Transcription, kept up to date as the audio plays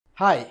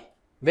Hi,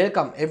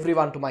 welcome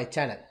everyone to my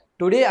channel.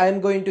 Today I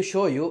am going to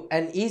show you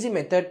an easy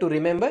method to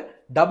remember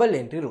double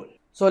entry rule.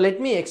 So let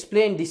me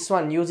explain this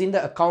one using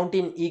the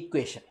accounting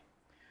equation.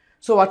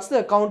 So what's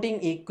the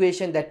accounting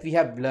equation that we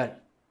have learned?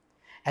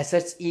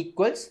 Assets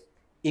equals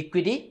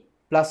equity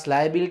plus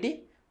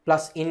liability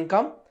plus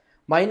income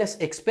minus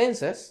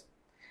expenses,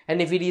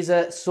 and if it is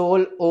a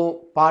sole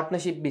or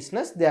partnership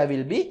business, there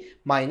will be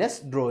minus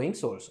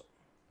drawings also.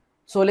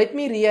 So let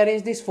me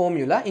rearrange this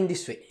formula in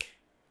this way.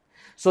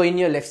 So in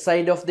your left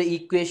side of the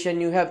equation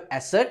you have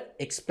asset,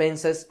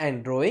 expenses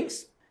and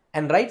drawings,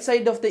 and right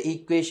side of the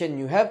equation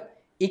you have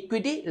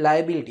equity,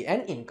 liability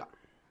and income.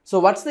 So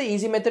what's the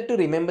easy method to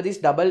remember this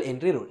double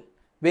entry rule?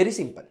 Very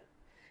simple.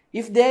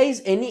 If there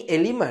is any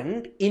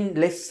element in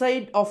left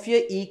side of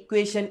your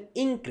equation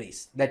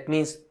increase, that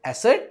means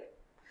asset,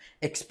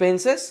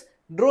 expenses,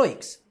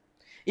 drawings.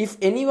 If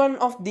any one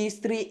of these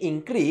three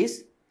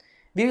increase,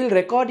 we will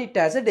record it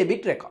as a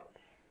debit record.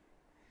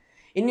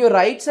 In your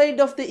right side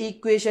of the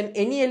equation,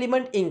 any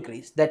element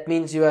increase, that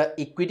means your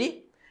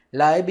equity,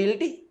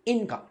 liability,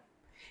 income.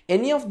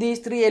 Any of these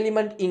three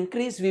elements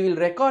increase, we will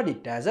record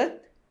it as a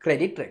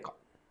credit record.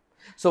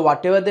 So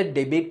whatever the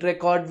debit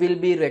record will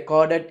be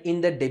recorded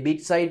in the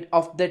debit side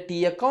of the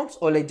T accounts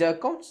or ledger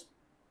accounts.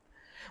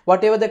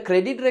 Whatever the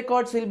credit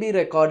records will be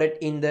recorded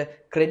in the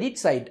credit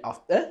side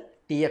of the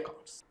T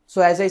accounts.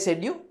 So as I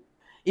said you,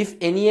 if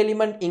any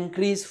element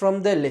increase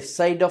from the left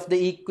side of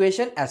the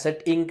equation,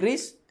 asset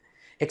increase,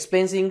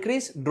 expense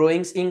increase,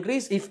 drawings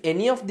increase, if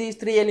any of these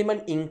three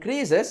elements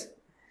increases,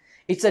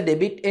 it's a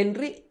debit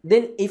entry.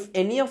 Then if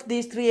any of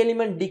these three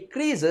elements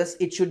decreases,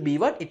 it should be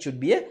what? It should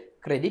be a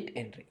credit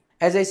entry.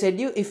 As I said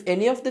you, if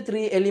any of the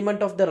three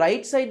elements of the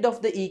right side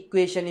of the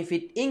equation, if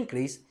it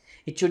increase,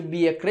 it should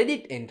be a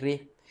credit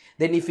entry.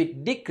 Then if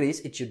it decrease,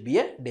 it should be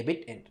a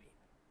debit entry.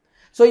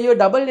 So your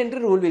double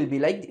entry rule will be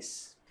like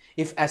this.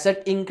 If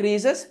asset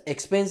increases,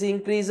 expense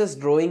increases,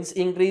 drawings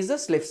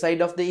increases, left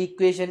side of the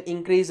equation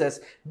increases,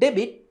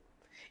 debit.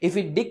 If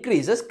it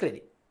decreases,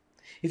 credit.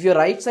 If your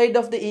right side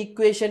of the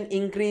equation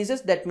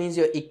increases, that means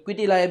your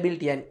equity,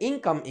 liability and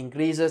income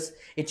increases,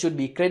 it should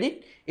be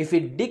credit. If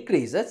it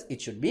decreases,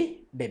 it should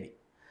be debit.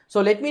 So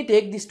let me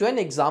take this to an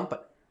example.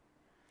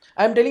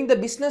 I am telling the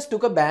business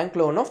took a bank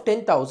loan of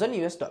 10,000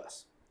 US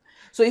dollars.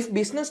 So if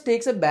business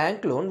takes a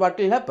bank loan, what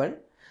will happen?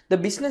 The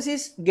business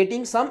is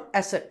getting some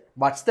asset.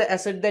 What's the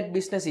asset that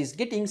business is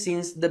getting?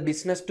 Since the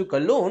business took a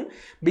loan,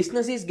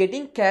 business is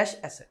getting cash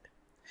asset.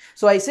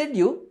 So I said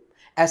you,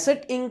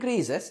 asset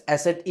increases,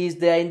 asset is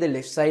there in the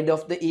left side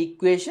of the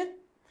equation.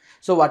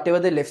 So whatever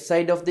the left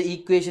side of the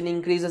equation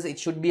increases, it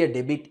should be a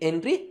debit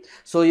entry.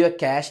 So your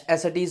cash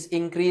asset is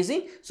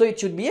increasing, so it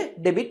should be a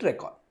debit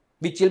record,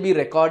 which will be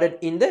recorded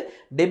in the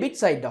debit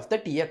side of the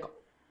T account.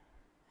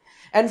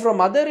 And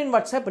from other end,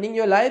 what's happening?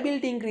 Your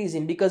liability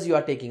increasing because you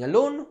are taking a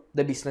loan,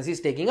 the business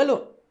is taking a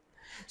loan.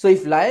 So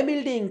if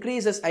liability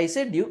increases, I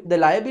said you, the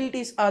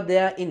liabilities are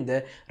there in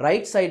the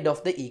right side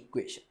of the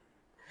equation.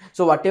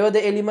 So whatever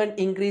the element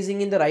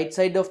increasing in the right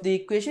side of the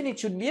equation, it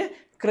should be a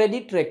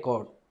credit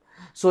record.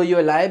 So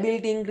your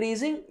liability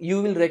increasing,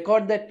 you will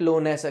record that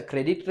loan as a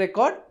credit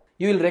record.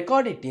 You will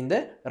record it in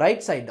the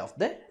right side of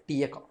the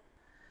T account.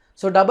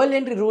 So double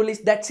entry rule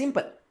is that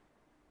simple.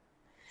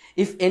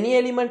 If any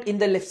element in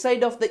the left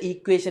side of the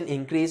equation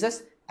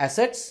increases,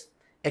 assets,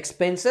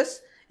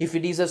 expenses, if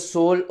it is a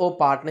sole or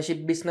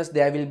partnership business,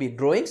 there will be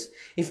drawings.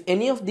 If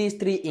any of these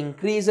three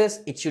increases,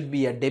 it should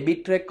be a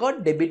debit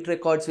record. Debit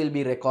records will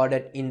be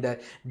recorded in the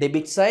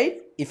debit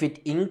side. If it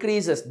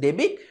increases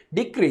debit,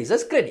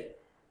 decreases credit.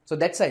 So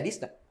that side is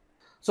done.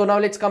 So now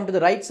let's come to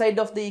the right side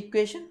of the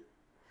equation.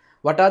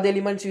 What are the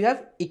elements you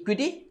have?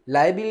 Equity,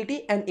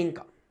 liability and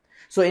income.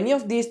 So any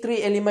of these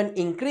three elements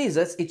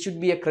increases, it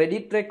should be a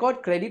credit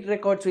record. Credit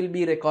records will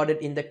be recorded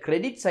in the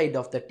credit side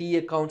of the T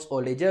accounts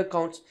or ledger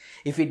accounts.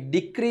 If it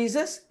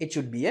decreases, it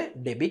should be a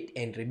debit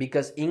entry,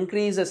 because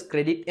increases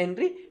credit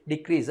entry,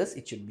 decreases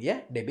it should be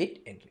a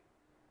debit entry.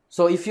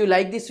 So if you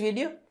like this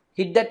video,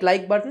 hit that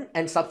like button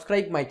and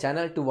subscribe my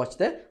channel to watch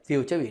the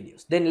future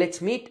videos. Then let's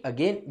meet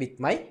again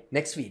with my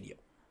next video.